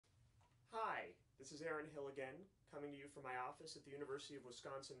This is Aaron Hill again, coming to you from my office at the University of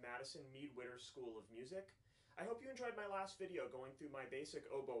Wisconsin-Madison Mead-Witter School of Music. I hope you enjoyed my last video going through my basic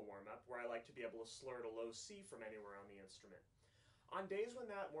oboe warm-up, where I like to be able to slur to low C from anywhere on the instrument. On days when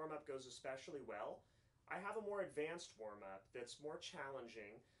that warm-up goes especially well, I have a more advanced warm-up that's more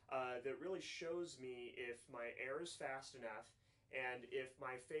challenging, that really shows me if my air is fast enough and if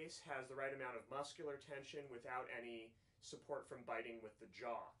my face has the right amount of muscular tension without any support from biting with the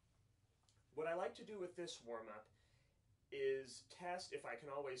jaw. What I like to do with this warm-up is test if I can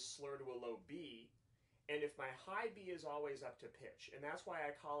always slur to a low B, and if my high B is always up to pitch, and that's why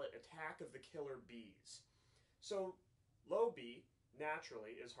I call it Attack of the Killer Bs. So low B,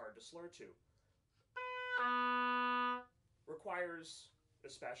 naturally, is hard to slur to. Requires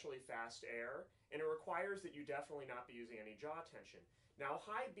especially fast air, and it requires that you definitely not be using any jaw tension. Now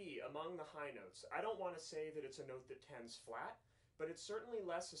high B, among the high notes, I don't want to say that it's a note that tends flat, but it's certainly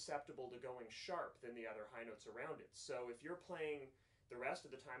less susceptible to going sharp than the other high notes around it. So if you're playing the rest of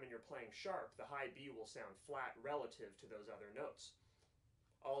the time and you're playing sharp, the high B will sound flat relative to those other notes.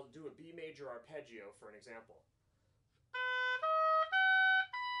 I'll do a B major arpeggio for an example.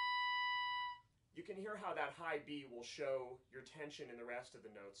 You can hear how that high B will show your tension in the rest of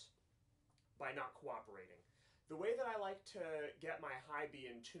the notes by not cooperating. The way that I like to get my high B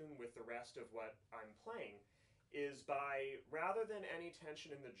in tune with the rest of what I'm playing is by, rather than any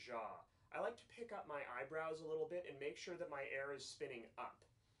tension in the jaw, I like to pick up my eyebrows a little bit and make sure that my air is spinning up.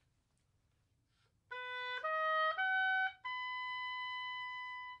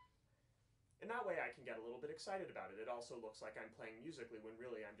 And that way I can get a little bit excited about it. It also looks like I'm playing musically when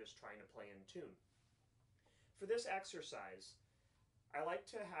really I'm just trying to play in tune. For this exercise, I like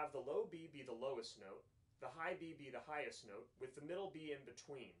to have the low B be the lowest note, the high B be the highest note, with the middle B in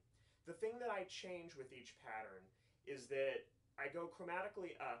between. The thing that I change with each pattern is that I go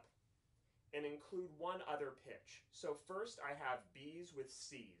chromatically up and include one other pitch. So first I have B's with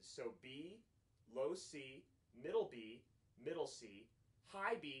C's. So B, low C, middle C,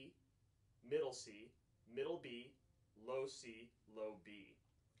 high B, middle C, middle B, low C, low B.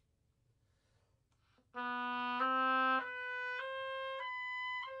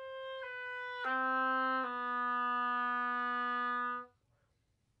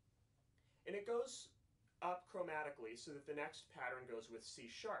 And it goes up chromatically so that the next pattern goes with C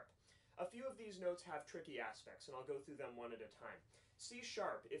sharp. A few of these notes have tricky aspects, and I'll go through them one at a time. C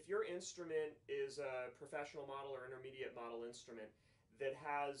sharp, if your instrument is a professional model or intermediate model instrument that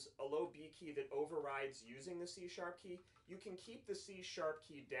has a low B key that overrides using the C sharp key, you can keep the C sharp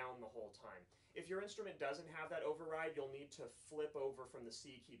key down the whole time. If your instrument doesn't have that override, you'll need to flip over from the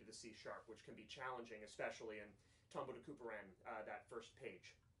C key to the C sharp, which can be challenging, especially in Tombeau de Couperin, that first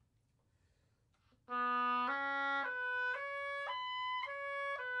page.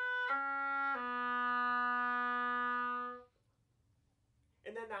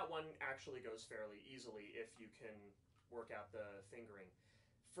 And then that one actually goes fairly easily if you can work out the fingering.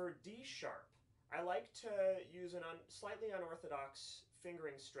 For D sharp, I like to use a slightly unorthodox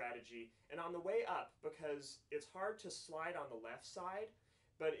fingering strategy, and on the way up, because it's hard to slide on the left side,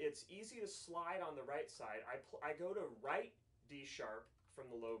 but it's easy to slide on the right side, I go to right D sharp from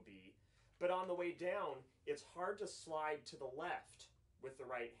the low B, but on the way down, it's hard to slide to the left with the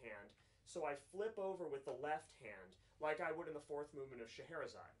right hand, so I flip over with the left hand, like I would in the fourth movement of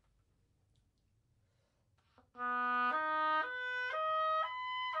Scheherazade.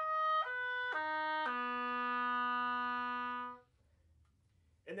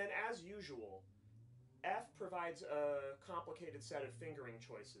 And then, as usual, F provides a complicated set of fingering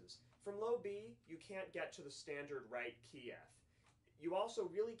choices. From low B, you can't get to the standard right key F. You also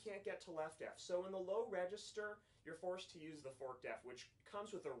really can't get to left F. So in the low register, you're forced to use the forked F, which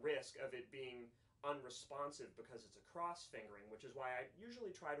comes with a risk of it being unresponsive because it's a cross fingering, which is why I usually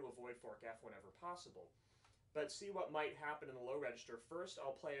try to avoid fork F whenever possible. But see what might happen in the low register. First,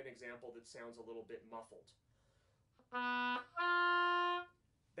 I'll play an example that sounds a little bit muffled.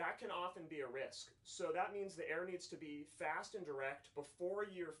 That can often be a risk. So that means the air needs to be fast and direct before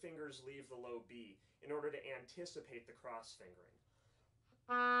your fingers leave the low B in order to anticipate the cross fingering.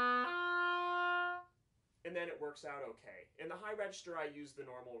 And then it works out okay. In the high register, I use the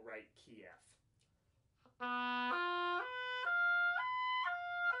normal right key F.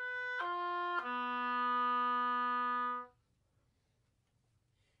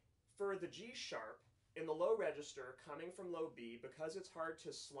 For the G sharp, in the low register, coming from low B, because it's hard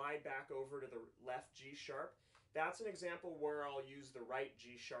to slide back over to the left G sharp, that's an example where I'll use the right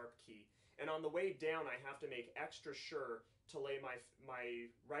G sharp key. And on the way down, I have to make extra sure to lay my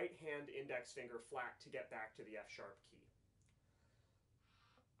right hand index finger flat to get back to the F sharp key.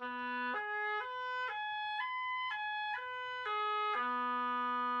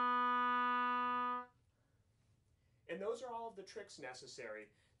 those are all of the tricks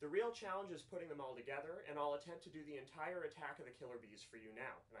necessary. The real challenge is putting them all together, and I'll attempt to do the entire Attack of the Killer Bees for you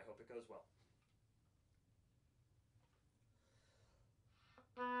now, and I hope it goes well.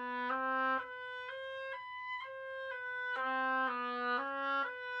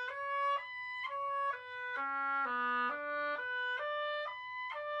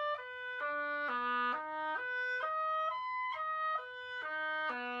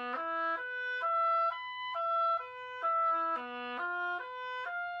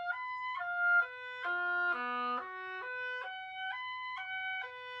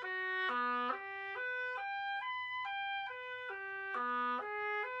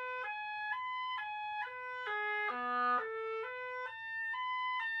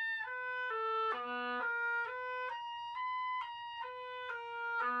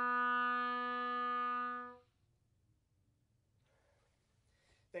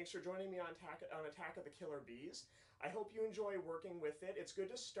 Thanks for joining me on Attack of the Killer Bees. I hope you enjoy working with it. It's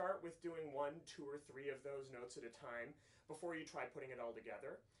good to start with doing 1, 2, or 3 of those notes at a time before you try putting it all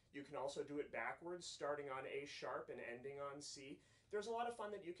together. You can also do it backwards, starting on A sharp and ending on C. There's a lot of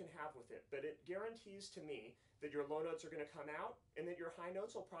fun that you can have with it, but it guarantees to me that your low notes are going to come out and that your high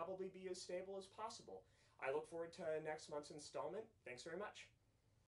notes will probably be as stable as possible. I look forward to next month's installment. Thanks very much.